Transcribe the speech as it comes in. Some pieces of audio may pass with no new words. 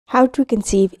How to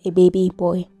conceive a baby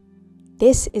boy?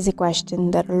 This is a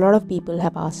question that a lot of people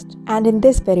have asked. And in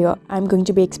this video, I'm going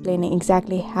to be explaining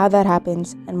exactly how that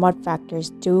happens and what factors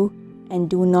do and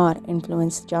do not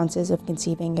influence the chances of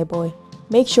conceiving a boy.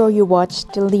 Make sure you watch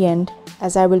till the end,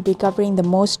 as I will be covering the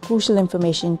most crucial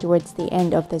information towards the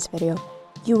end of this video.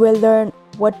 You will learn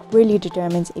what really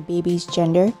determines a baby's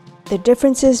gender, the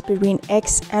differences between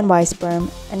X and Y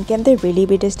sperm, and can they really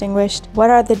be distinguished? What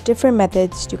are the different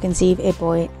methods to conceive a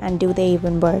boy, and do they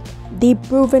even work? The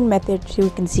proven method to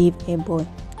conceive a boy,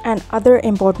 and other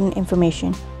important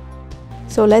information.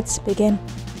 So let's begin.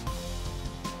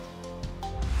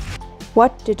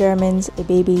 What determines a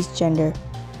baby's gender?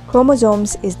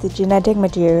 Chromosomes is the genetic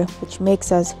material which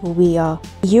makes us who we are.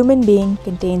 A human being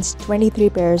contains 23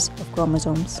 pairs of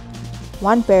chromosomes,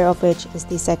 one pair of which is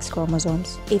the sex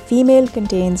chromosomes. A female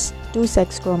contains two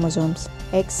sex chromosomes,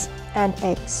 X and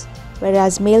X,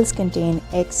 whereas males contain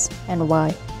X and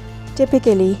Y.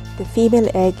 Typically, the female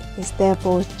egg is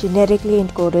therefore genetically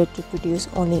encoded to produce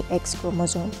only X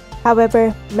chromosome.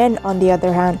 However, men on the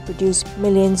other hand produce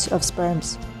millions of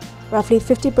sperms. Roughly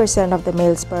 50% of the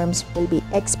male sperms will be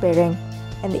X-bearing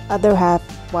and the other half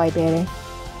Y-bearing.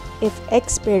 If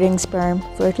X-bearing sperm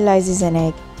fertilizes an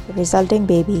egg, the resulting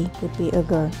baby would be a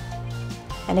girl.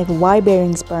 And if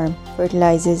Y-bearing sperm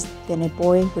fertilizes, then a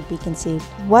boy would be conceived.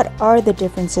 What are the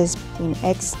differences between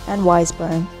X and Y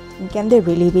sperm, and can they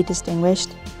really be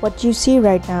distinguished? What you see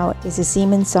right now is a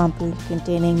semen sample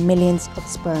containing millions of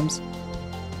sperms.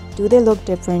 Do they look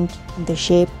different in the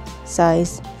shape,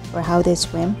 size, or how they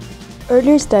swim?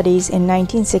 Earlier studies in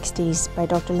 1960s by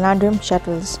Dr. Landrum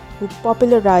Shuttles, who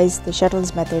popularized the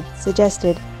Shuttles method,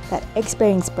 suggested that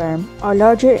X-bearing sperm are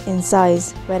larger in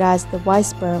size, whereas the Y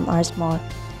sperm are small.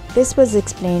 This was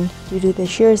explained due to the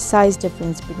sheer size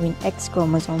difference between X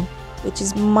chromosome, which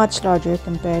is much larger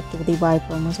compared to the Y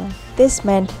chromosome. This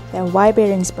meant that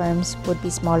Y-bearing sperms would be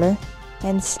smaller,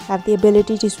 hence have the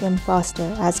ability to swim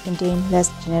faster as contain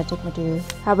less genetic material.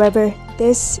 However,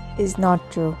 this is not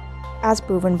true, as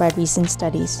proven by recent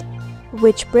studies.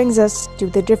 Which brings us to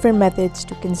the different methods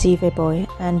to conceive a boy,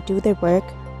 and do they work?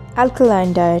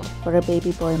 Alkaline diet for a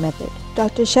baby boy method.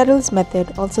 Dr. Shuttle's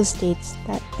method also states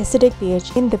that acidic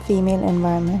pH in the female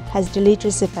environment has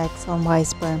deleterious effects on Y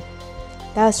sperm,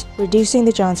 thus reducing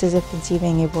the chances of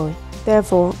conceiving a boy.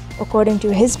 Therefore, according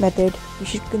to his method, you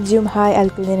should consume high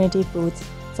alkalinity foods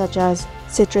such as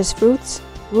citrus fruits,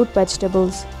 root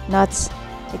vegetables, nuts,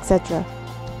 etc.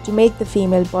 to make the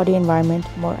female body environment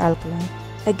more alkaline.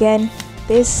 Again,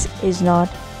 this is not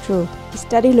true. A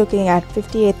study looking at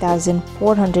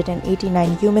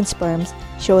 58,489 human sperms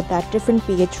showed that different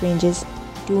pH ranges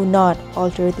do not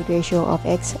alter the ratio of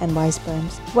X and Y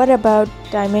sperms. What about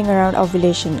timing around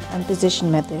ovulation and position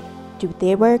method? Do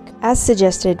they work? As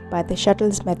suggested by the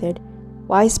Shuttles method,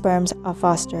 Y sperms are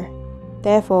faster.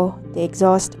 Therefore, they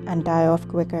exhaust and die off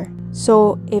quicker.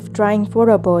 So, if trying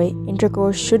for a boy,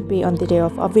 intercourse should be on the day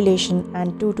of ovulation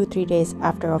and 2 to 3 days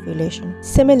after ovulation.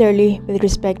 Similarly, with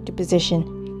respect to position,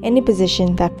 any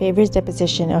position that favors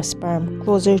deposition of sperm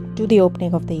closer to the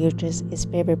opening of the uterus is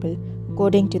favorable,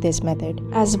 according to this method,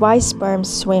 as Y sperms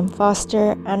swim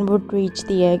faster and would reach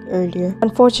the egg earlier.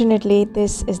 Unfortunately,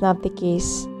 this is not the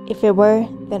case. If it were,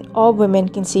 then all women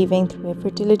conceiving through a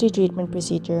fertility treatment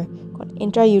procedure called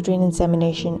intrauterine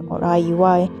insemination, or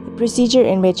IUI, a procedure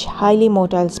in which highly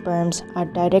motile sperms are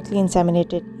directly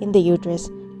inseminated in the uterus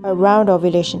around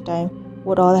ovulation time,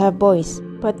 would all have boys.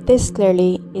 But this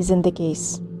clearly isn't the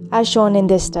case, as shown in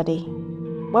this study.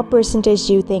 What percentage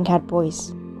do you think had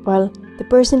boys? Well, the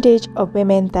percentage of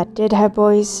women that did have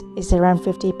boys is around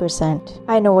 50%.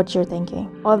 I know what you're thinking.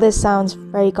 All this sounds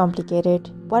very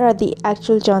complicated. What are the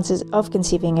actual chances of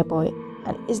conceiving a boy?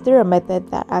 And is there a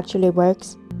method that actually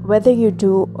works? Whether you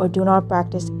do or do not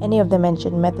practice any of the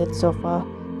mentioned methods so far,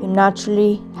 you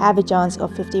naturally have a chance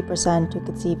of 50% to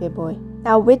conceive a boy.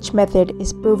 Now, which method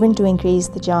is proven to increase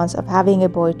the chance of having a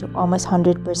boy to almost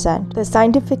 100%? The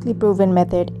scientifically proven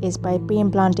method is by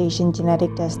pre-implantation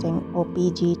genetic testing, or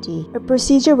PGT, a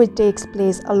procedure which takes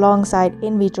place alongside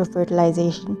in vitro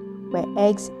fertilization, where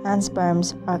eggs and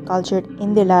sperms are cultured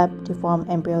in the lab to form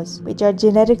embryos, which are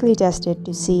genetically tested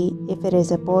to see if it is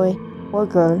a boy or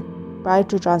girl prior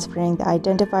to transferring the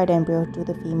identified embryo to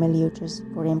the female uterus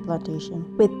for implantation.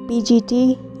 With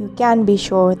PGT, you can be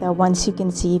sure that once you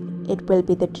conceive, it will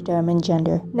be the determined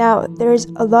gender. Now, there is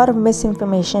a lot of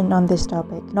misinformation on this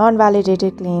topic,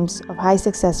 non-validated claims of high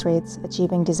success rates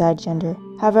achieving desired gender.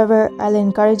 However, I'll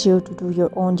encourage you to do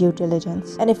your own due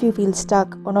diligence. And if you feel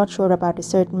stuck or not sure about a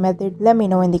certain method, let me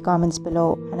know in the comments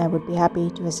below and I would be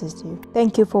happy to assist you.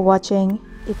 Thank you for watching.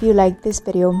 If you liked this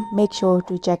video, make sure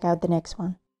to check out the next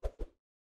one.